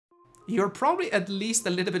You're probably at least a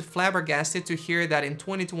little bit flabbergasted to hear that in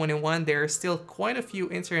 2021 there are still quite a few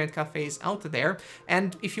internet cafes out there,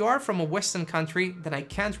 and if you are from a Western country, then I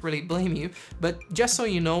can't really blame you, but just so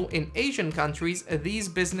you know, in Asian countries, these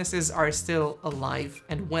businesses are still alive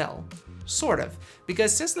and well. Sort of,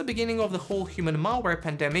 because since the beginning of the whole human malware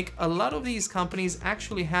pandemic, a lot of these companies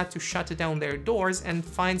actually had to shut down their doors and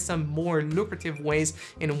find some more lucrative ways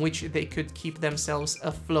in which they could keep themselves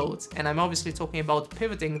afloat. And I'm obviously talking about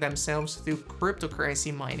pivoting themselves through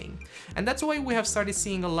cryptocurrency mining. And that's why we have started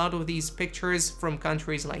seeing a lot of these pictures from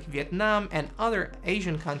countries like Vietnam and other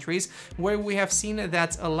Asian countries, where we have seen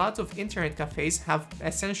that a lot of internet cafes have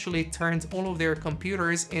essentially turned all of their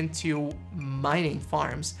computers into mining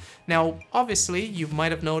farms. Now, obviously, you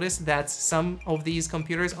might have noticed that some of these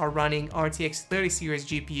computers are running RTX 30 series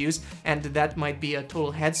GPUs, and that might be a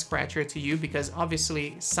total head scratcher to you, because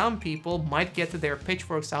obviously some people might get their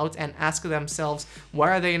pitchforks out and ask themselves,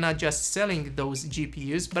 why are they not just selling those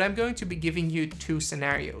GPUs? But I'm going to be giving you two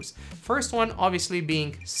scenarios. First one, obviously,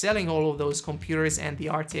 being selling all of those computers and the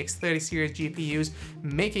RTX 30 series GPUs,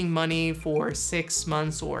 making money for 6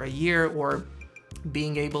 months or a year, or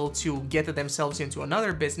being able to get themselves into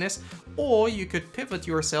another business, or you could pivot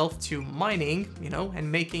yourself to mining, you know,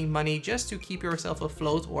 and making money just to keep yourself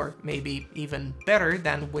afloat, or maybe even better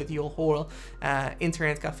than with your whole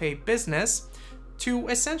internet cafe business, to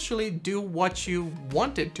essentially do what you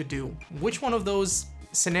wanted to do. Which one of those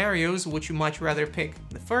scenarios would you much rather pick?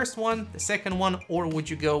 The first one, the second one, or would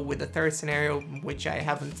you go with the third scenario, which I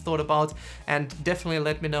haven't thought about? And definitely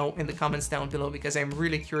let me know in the comments down below, because I'm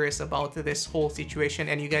really curious about this whole situation.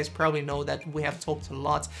 And you guys probably know that we have talked a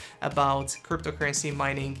lot about cryptocurrency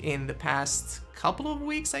mining in the past couple of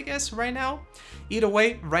weeks, I guess, right now. Either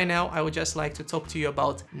way, right now I would just like to talk to you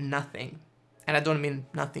about nothing. And I don't mean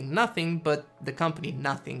nothing, but the company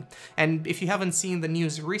Nothing. And if you haven't seen the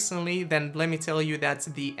news recently, then let me tell you that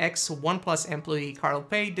the ex-OnePlus employee Carl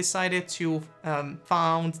Pei decided to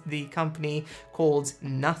found the company called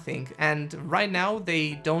Nothing. And right now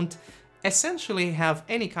they don't essentially have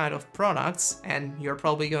any kind of products, and you're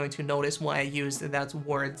probably going to notice why I used that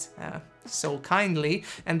word so kindly,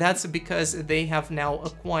 and that's because they have now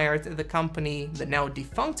acquired the company, the now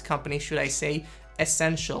defunct company, should I say,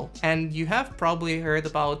 Essential. And you have probably heard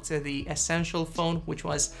about the Essential phone, which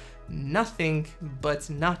was nothing but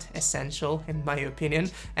not essential in my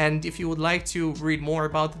opinion. And if you would like to read more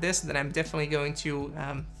about this, then I'm definitely going to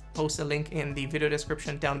post a link in the video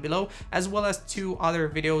description down below, as well as 2 other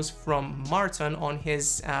videos from Martin on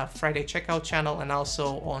his Friday checkout channel, and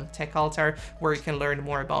also on Tech Altar, where you can learn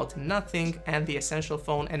more about Nothing and the Essential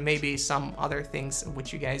phone, and maybe some other things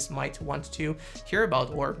which you guys might want to hear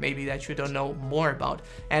about, or maybe that you don't know more about.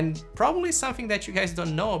 And probably something that you guys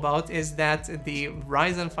don't know about is that the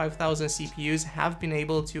Ryzen 5000 CPUs have been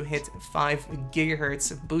able to hit 5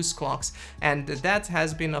 GHz boost clocks, and that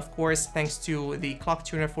has been, of course, thanks to the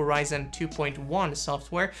ClockTuner for Ryzen 2.1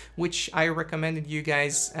 software, which I recommended you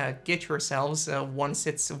guys get yourselves once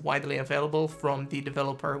it's widely available from the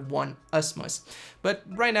developer One Osmos. But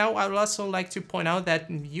right now, I would also like to point out that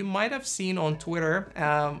you might have seen on Twitter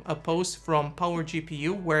a post from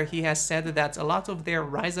PowerGPU, where he has said that a lot of their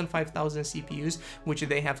Ryzen 5000 CPUs, which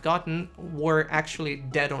they have gotten, were actually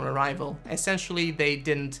dead on arrival. Essentially, they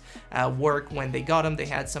didn't work when they got them. They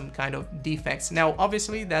had some kind of defects. Now,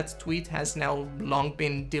 obviously, that tweet has now long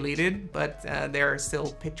been deleted, but there are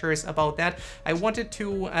still pictures about that. I wanted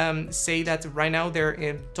to say that right now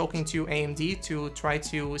they're talking to AMD to try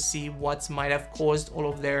to see what might have caused all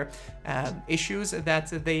of their issues that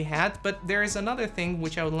they had. But there is another thing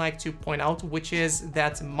which I would like to point out, which is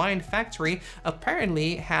that Mindfactory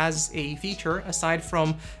apparently has a feature, aside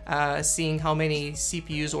from seeing how many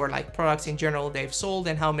CPUs or like products in general they've sold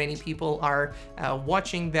and how many people are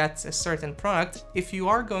watching that certain product. If you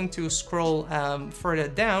are going to scroll further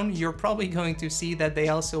down, you're probably going to see that they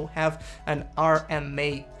also have an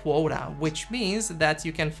RMA quota, which means that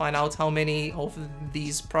you can find out how many of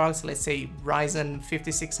these products, let's say Ryzen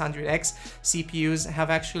 5600X CPUs, have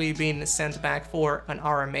actually been sent back for an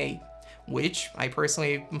RMA, which I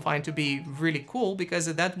personally find to be really cool, because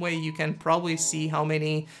that way you can probably see how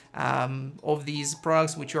many of these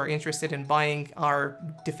products which you are interested in buying are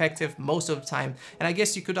defective most of the time. And I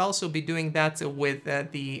guess you could also be doing that with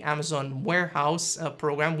the Amazon warehouse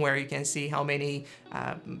program, where you can see how many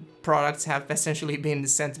products have essentially been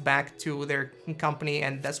sent back to their company,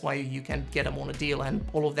 and that's why you can get them on a deal and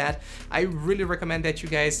all of that. I really recommend that you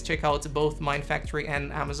guys check out both Mindfactory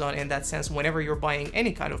and Amazon in that sense whenever you're buying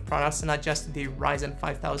any kind of products, not just the Ryzen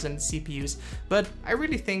 5000 CPUs. But I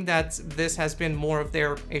really think that this has been more of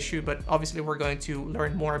their issue, but obviously we're going to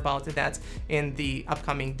learn more about that in the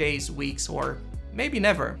upcoming days, weeks, or maybe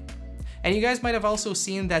never. And you guys might have also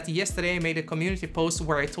seen that yesterday I made a community post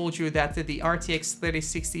where I told you that the RTX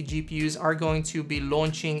 3060 GPUs are going to be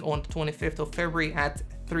launching on the 25th of February at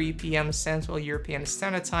 3 p.m. Central European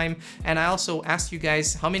Standard Time. And I also asked you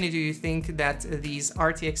guys, how many do you think that these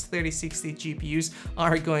RTX 3060 GPUs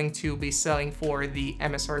are going to be selling for the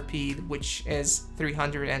MSRP, which is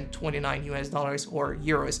 $329 or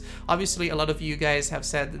euros? Obviously, a lot of you guys have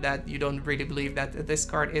said that you don't really believe that this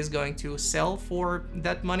card is going to sell for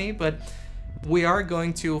that money, but we are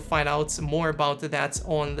going to find out more about that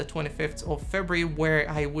on the 25th of February, where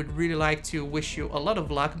I would really like to wish you a lot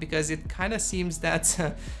of luck, because it kind of seems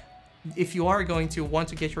that if you are going to want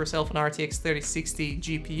to get yourself an RTX 3060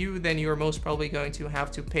 GPU, then you're most probably going to have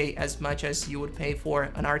to pay as much as you would pay for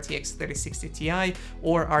an RTX 3060 Ti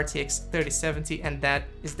or RTX 3070, and that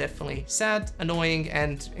is definitely sad, annoying,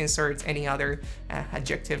 and insert any other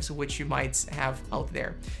adjectives which you might have out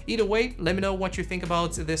there. Either way, let me know what you think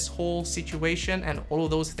about this whole situation and all of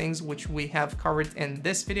those things which we have covered in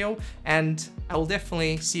this video, and I will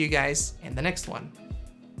definitely see you guys in the next one.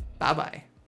 Bye bye.